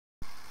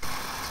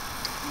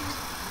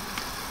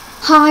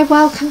Hi,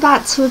 welcome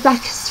back to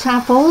Rebecca's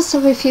Travels,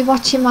 or if you're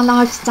watching my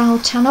lifestyle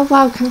channel,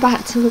 welcome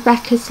back to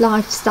Rebecca's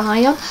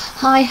Lifestyle.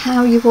 Hi,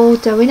 how are you all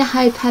doing? I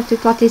hope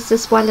everybody's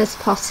as well as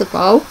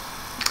possible.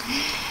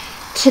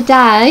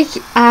 Today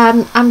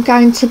I'm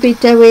going to be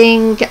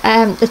doing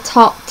the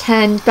top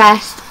 10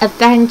 best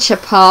adventure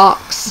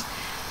parks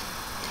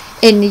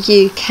in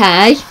the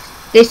UK.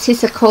 This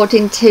is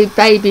according to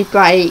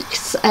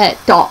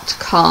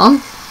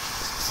babybreaks.com.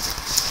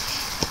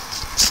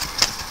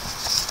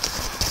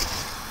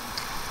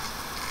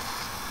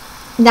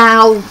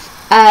 Now,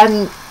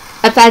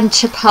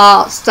 adventure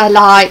parks, they're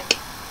like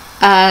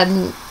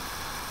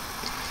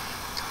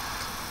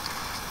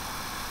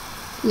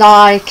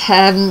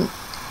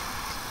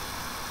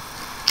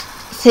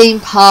theme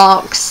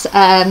parks,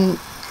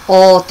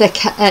 or they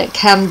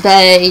can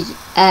be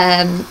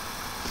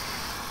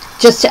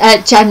just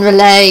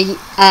generally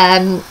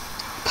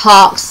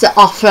parks that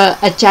offer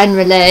a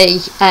generally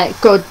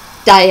good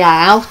day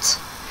out,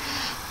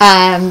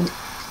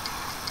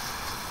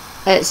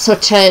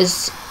 such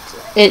as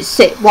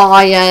sit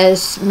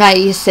wires,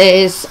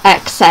 mazes,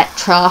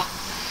 etc.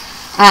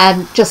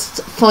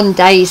 Just fun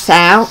days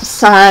out.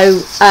 So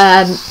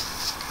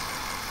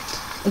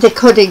they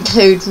could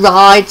include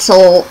rides,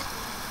 or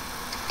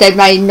they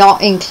may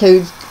not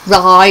include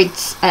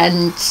rides,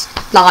 and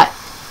like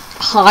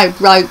high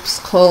ropes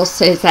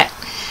courses,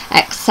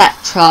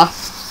 etc.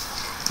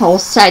 or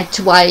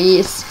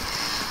sedgeways.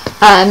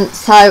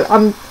 So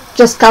I'm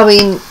just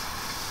going,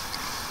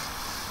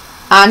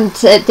 and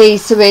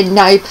these are in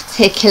no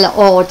particular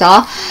order.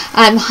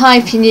 Hi,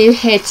 if you're new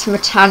here to my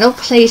channel,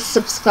 please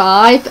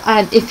subscribe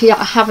if you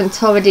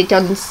haven't already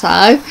done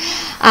so,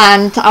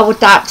 and I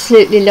would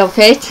absolutely love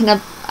it,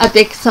 and a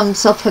big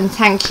thumbs up and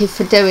thank you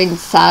for doing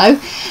so.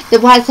 The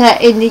weather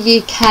in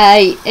the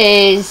UK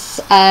is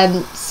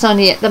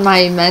sunny at the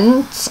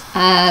moment,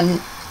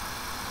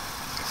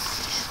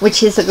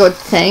 which is a good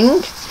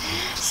thing.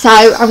 So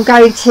I'm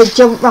going to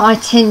jump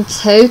right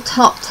into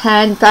top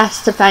 10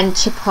 best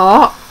adventure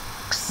parks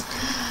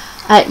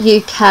at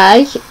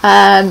UK.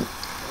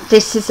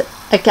 This is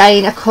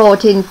again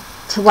according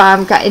to where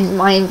I'm getting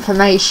my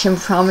information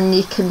from, and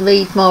you can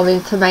read more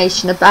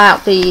information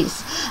about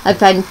these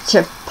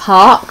adventure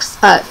parks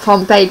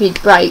from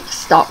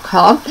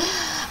babybreaks.com.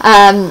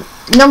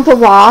 Number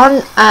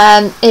one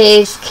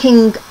is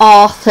King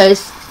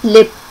Arthur's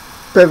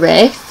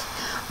Labyrinth,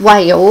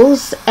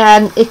 Wales.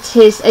 It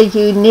is a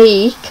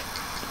unique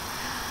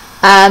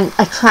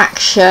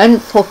attraction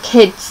for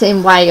kids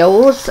in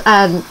Wales,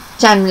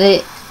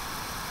 generally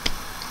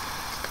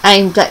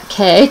aimed at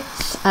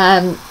kids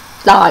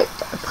like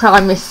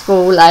primary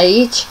school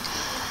age.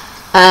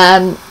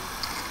 At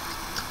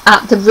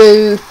the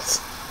root,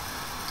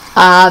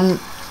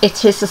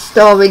 it is a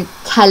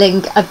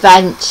storytelling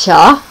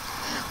adventure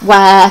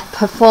where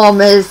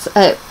performers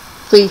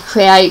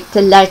recreate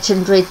the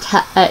legendary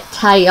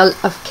tale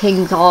of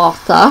King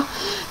Arthur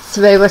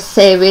through a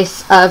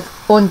series of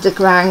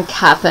underground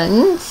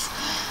caverns.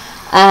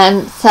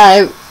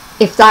 So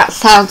if that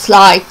sounds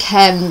like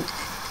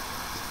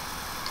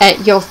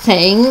your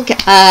thing,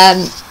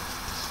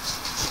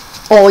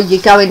 or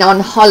you're going on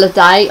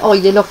holiday, or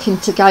you're looking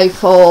to go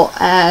for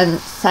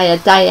say a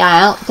day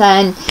out,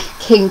 then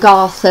King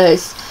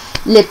Arthur's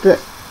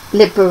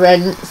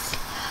Labyrinth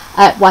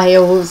at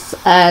Wales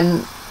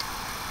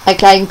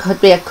again could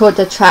be a good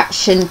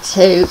attraction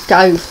to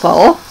go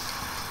for.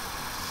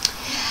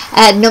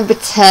 Number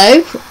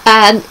two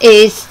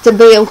is the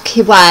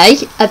Milky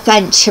Way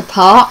Adventure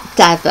Park,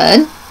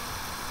 Devon.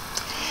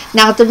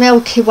 Now, the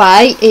Milky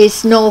Way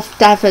is North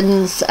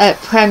Devon's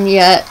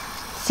premier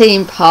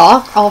theme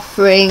park,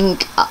 offering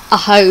a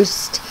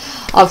host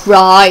of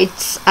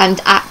rides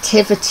and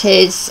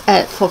activities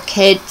for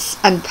kids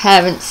and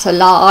parents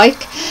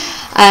alike.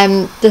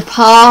 The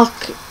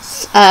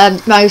park's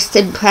most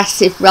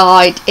impressive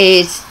ride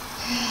is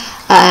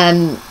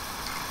the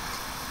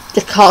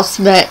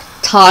Cosmic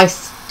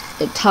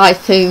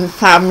Typhoon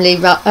Family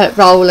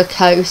roller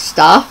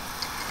coaster.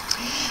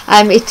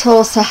 It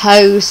also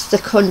hosts the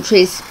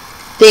country's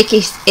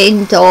biggest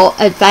indoor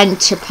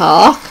adventure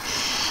park,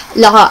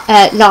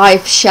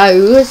 live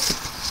shows,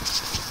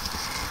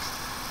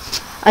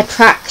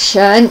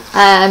 attraction,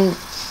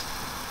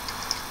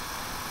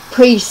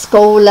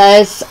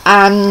 preschoolers,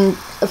 and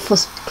for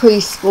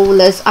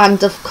preschoolers,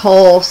 and of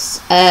course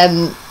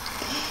the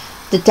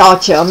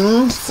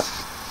Dodgems.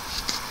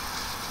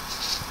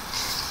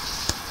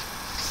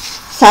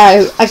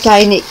 So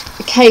again, it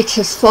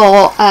caters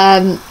for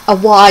a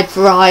wide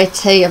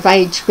variety of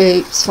age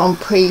groups, from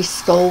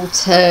preschool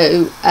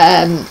to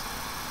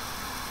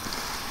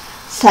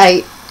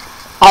say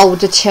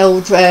older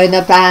children,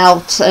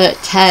 about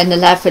 10,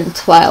 11,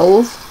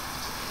 12.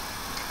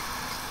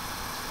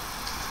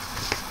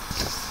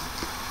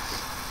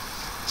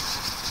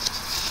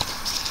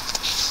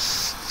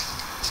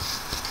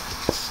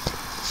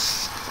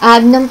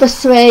 Number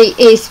three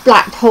is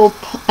Blackpool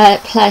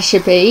Pleasure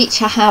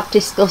Beach. I have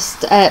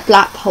discussed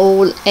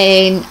Blackpool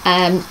in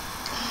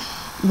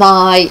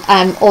my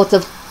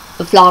other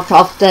vlog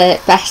of the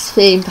best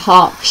theme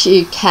parks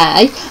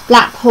UK.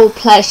 Blackpool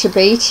Pleasure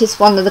Beach is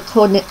one of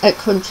the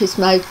country's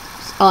most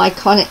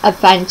iconic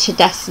adventure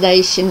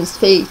destinations,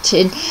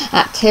 featuring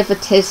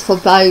activities for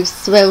both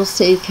thrill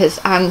seekers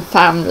and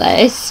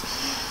families.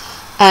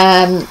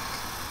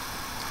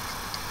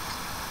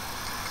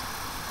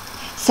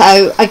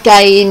 So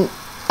again,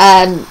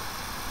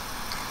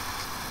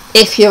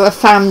 if you're a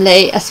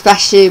family,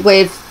 especially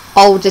with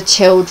older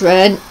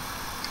children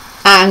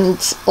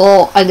and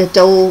or an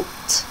adult,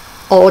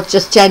 or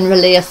just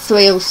generally a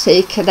thrill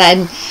seeker,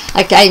 then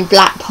again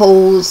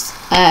Blackpool's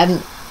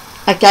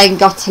again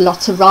got a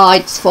lot of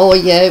rides for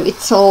you.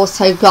 It's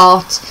also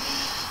got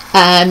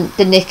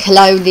the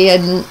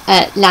Nickelodeon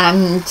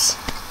land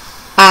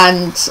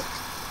and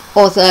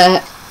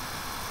other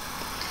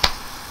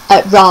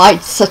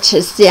rides such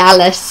as the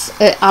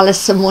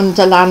Alice in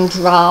Wonderland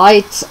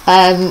ride,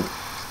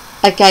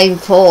 again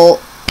for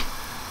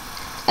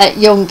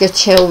younger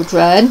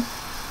children.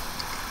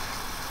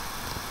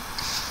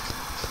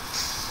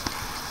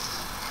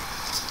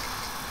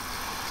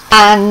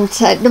 And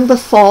number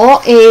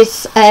 4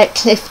 is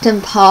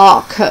Clifton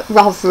Park at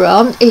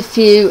Rotherham. If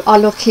you are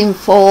looking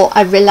for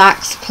a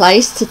relaxed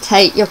place to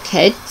take your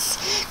kids,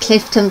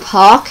 Clifton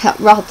Park at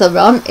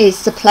Rotherham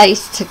is the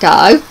place to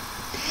go.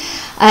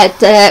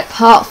 The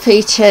park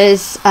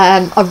features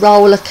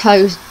roller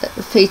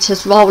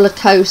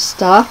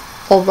coaster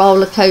or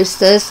roller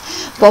coasters,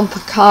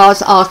 bumper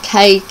cars,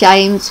 arcade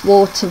games,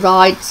 water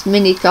rides,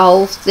 mini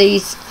golf.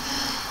 There's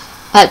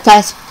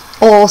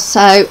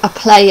also a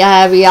play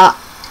area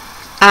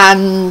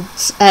and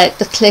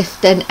the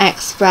Clifton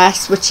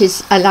Express, which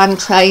is a land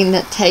train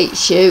that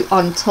takes you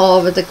on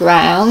tour of the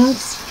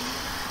grounds,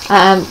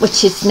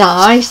 which is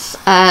nice,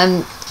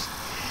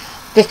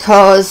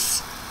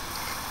 because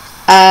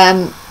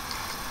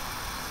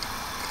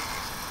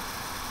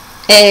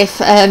if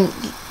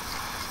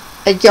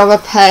you're a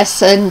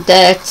person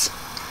that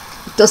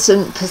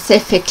doesn't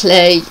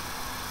specifically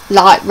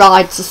like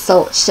rides as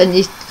such, then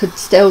you could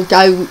still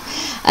go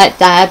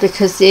there,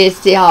 because there's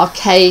the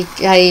arcade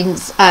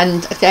games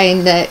and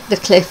again the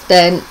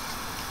Clifton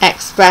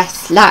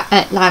Express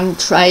land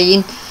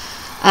train,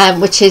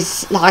 which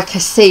is like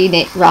a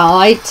scenic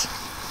ride,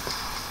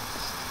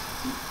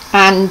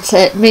 and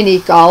mini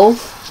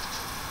golf.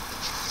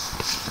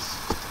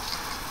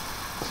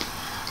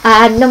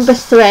 And number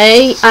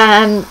 3,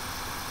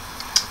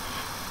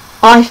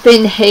 I've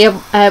been here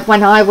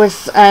when I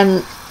was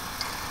a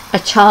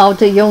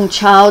young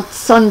child.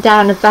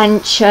 Sundown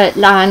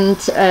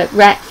Adventureland,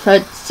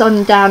 Retford.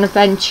 Sundown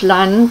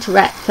Adventureland,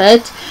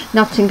 Retford,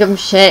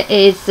 Nottinghamshire,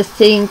 is the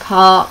theme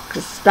park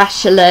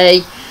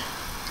especially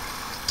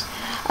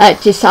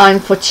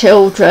designed for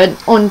children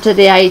under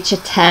the age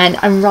of 10,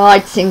 and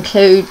rides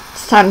include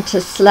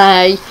Santa's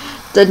Sleigh,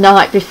 the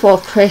Night Before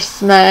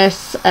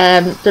Christmas,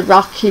 the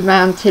Rocky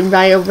Mountain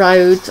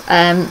Railroad,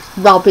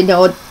 Robin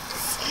Hood's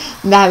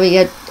Merry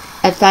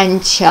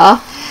Adventure.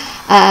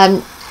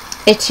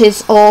 It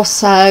is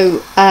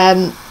also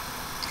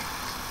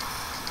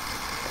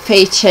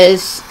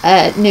features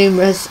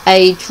numerous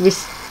age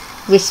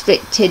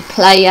restricted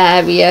play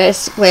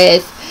areas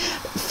with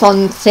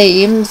fun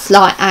themes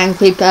like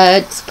Angry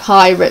Birds,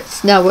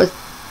 Pirates, Noah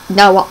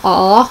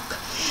Ark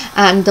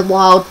and the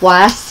Wild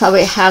West. So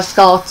it has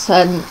got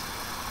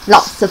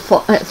lots of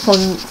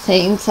fun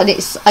themes, and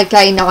it's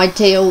again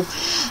ideal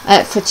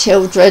for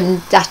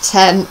children that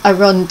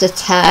are under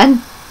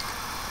 10.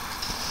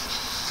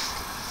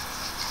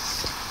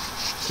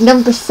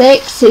 Number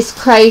 6 is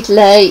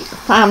Cradley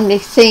Family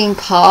Theme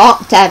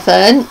Park,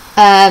 Devon.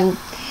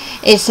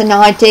 It's an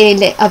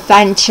ideal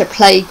adventure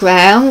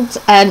playground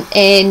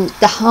in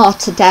the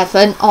heart of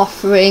Devon,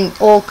 offering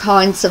all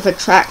kinds of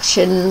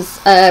attractions,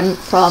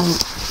 from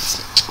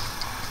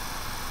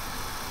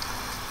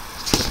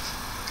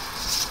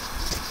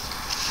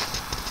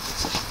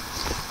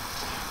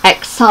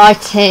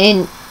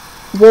exciting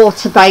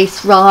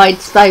water-based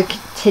rides voted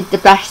the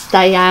best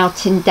day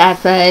out in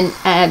Devon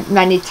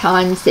many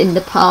times in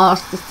the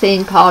past. The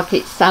theme park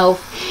itself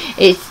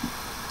is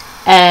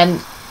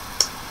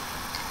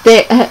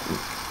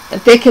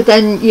bigger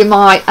than you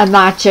might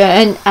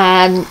imagine,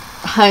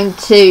 home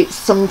to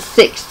some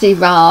 60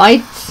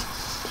 rides.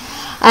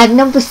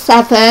 Number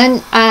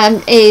 7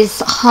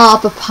 is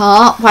Harbour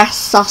Park,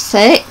 West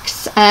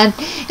Sussex.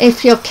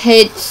 If your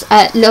kids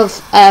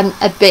love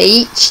a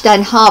beach,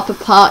 then Harbour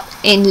Park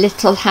in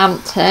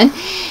Littlehampton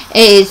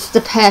is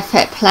the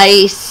perfect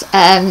place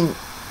to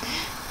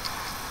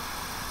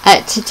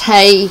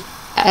take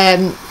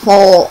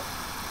for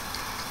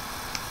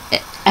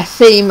a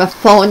theme of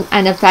fun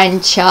and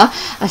adventure.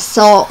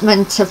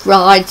 Assortment of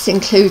rides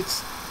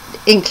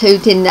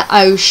including the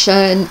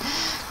ocean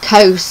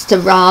coaster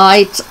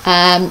ride,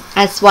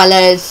 as well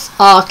as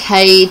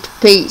arcade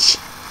beach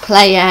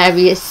play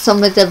areas.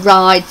 Some of the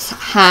rides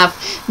have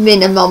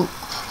minimum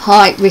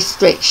height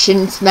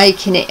restrictions,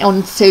 making it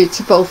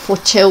unsuitable for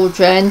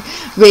children,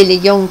 really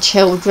young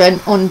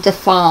children under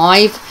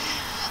 5.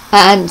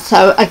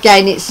 So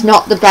again, it's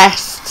not the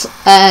best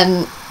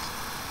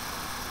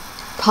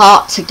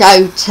park to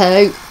go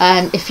to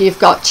if you've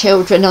got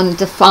children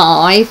under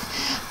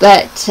 5,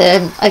 but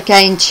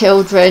again,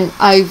 children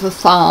over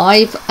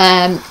 5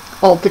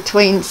 or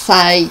between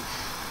say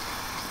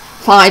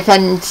 5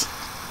 and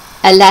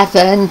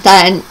 11,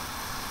 then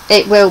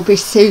it will be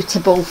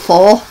suitable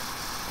for.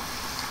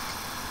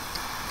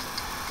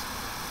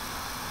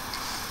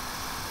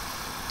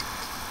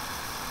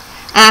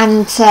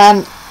 And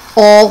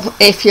or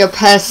if you're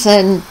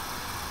a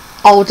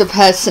older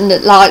person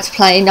that likes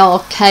playing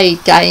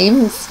arcade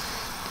games,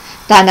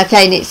 then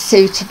again it's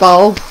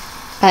suitable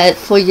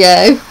for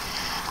you.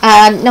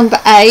 Number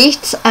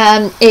 8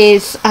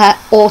 is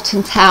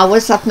Alton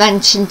Towers. I've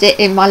mentioned it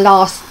in my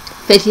last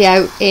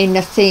video in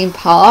a theme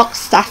park,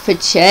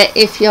 Staffordshire.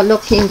 If you're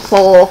looking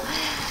for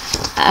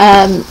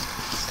a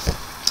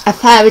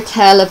fairy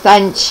tale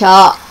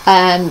adventure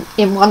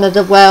in one of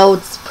the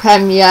world's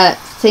premier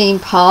theme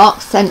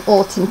parks, then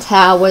Alton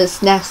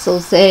Towers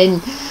nestles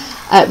in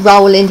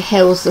Rolling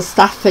Hills of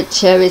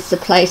Staffordshire is the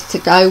place to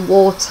go.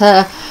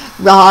 Water,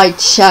 ride,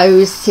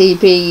 shows,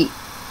 CBB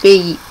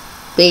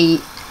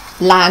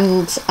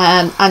land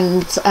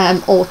and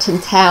Alton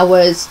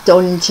Towers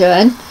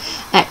dungeon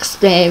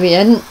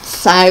experience.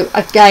 So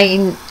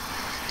again,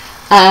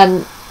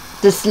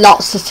 there's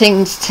lots of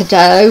things to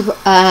do.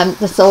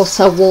 There's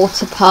also a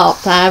water park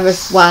there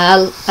as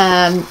well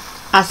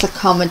as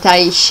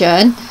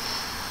accommodation.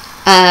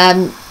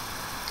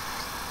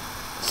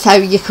 So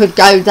you could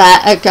go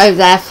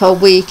there for a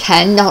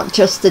weekend, not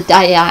just a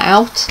day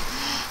out.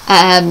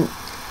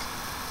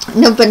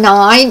 Number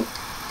 9,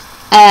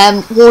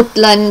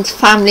 Woodland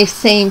Family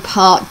Theme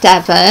Park,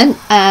 Devon,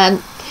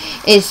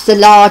 is the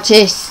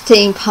largest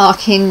theme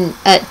park in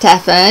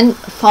Devon.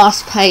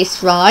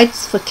 Fast-paced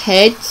rides for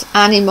kids,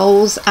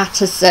 animals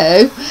at a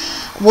zoo.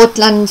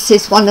 Woodlands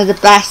is one of the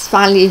best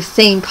value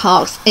theme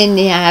parks in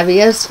the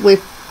areas,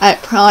 with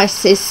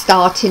prices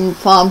starting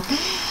from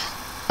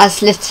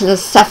as little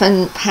as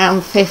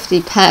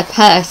 £7.50 per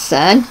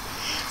person.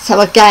 So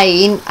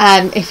again,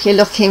 if you're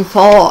looking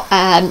for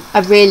a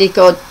really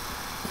good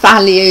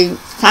value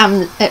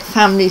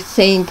family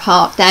theme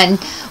park, then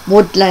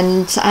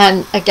Woodland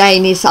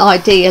again is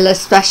ideal,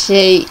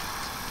 especially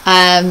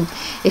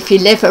if you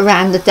live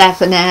around the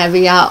Devon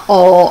area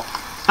or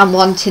and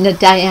wanting a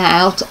day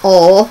out,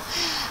 or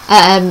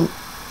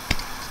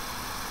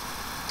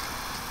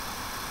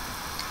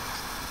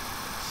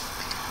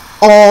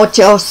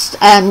just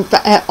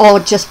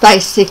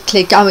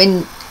basically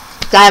going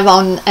there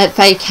on a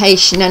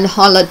vacation and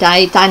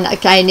holiday, then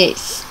again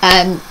it's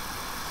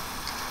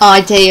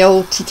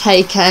ideal to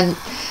take a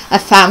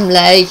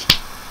family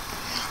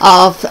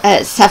of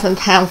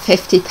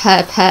 £7.50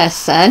 per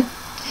person.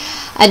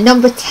 And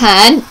number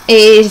 10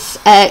 is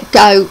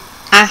Go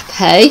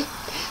Appy,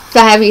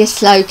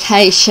 various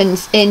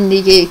locations in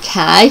the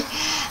UK.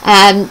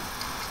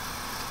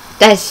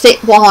 There's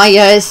zip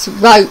wires,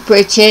 rope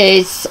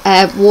bridges,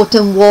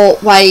 wooden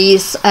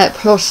walkways,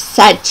 plus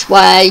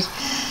sedgeway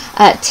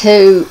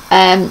to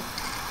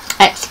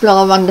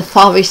explore on the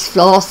forest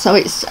floor. So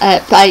it's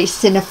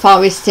based in a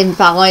forest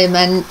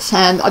environment,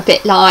 a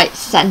bit like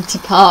Centre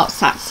Parks.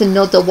 That's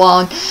another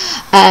one.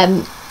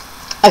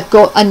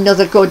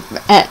 Another good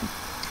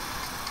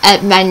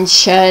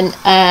mention.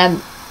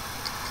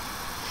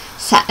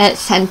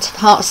 Centre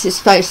Parks is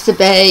supposed to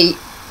be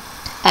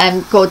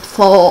good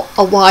for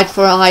a wide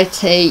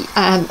variety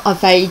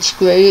of age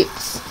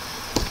groups.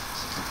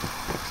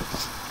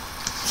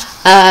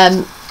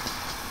 And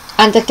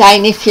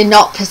again, if you're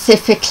not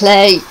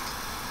specifically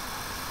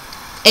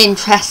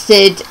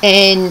interested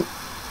in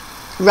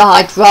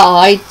rides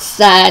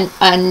then,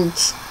 and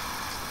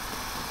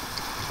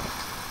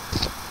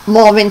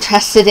more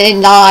interested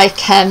in like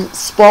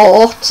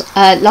sport,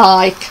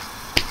 like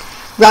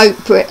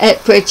rope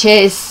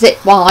bridges,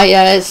 zip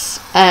wires,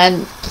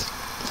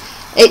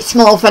 it's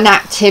more of an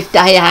active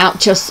day out,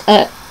 just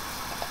say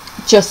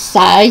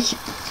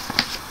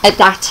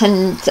that,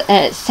 and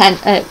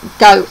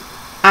Go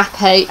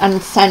Appy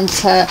and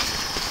Centre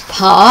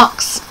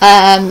Parks.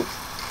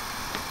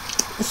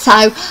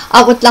 So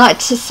I would like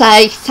to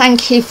say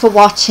thank you for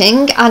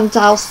watching, and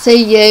I'll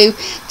see you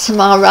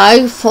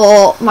tomorrow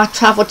for my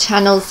travel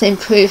channels,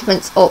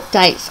 improvements,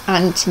 updates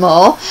and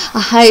more.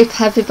 I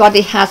hope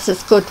everybody has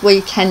as good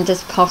weekend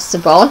as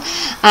possible,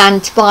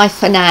 and bye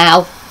for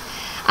now.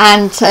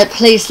 And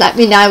please let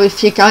me know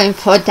if you're going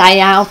for a day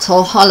out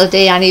or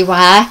holiday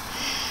anywhere.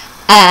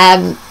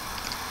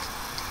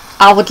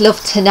 I would love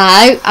to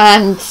know,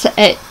 and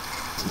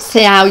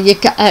see how you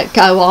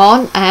go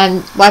on,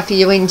 and whether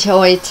you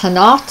enjoy it or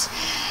not.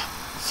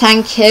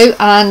 Thank you,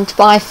 and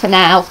bye for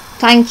now.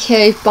 Thank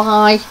you,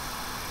 bye.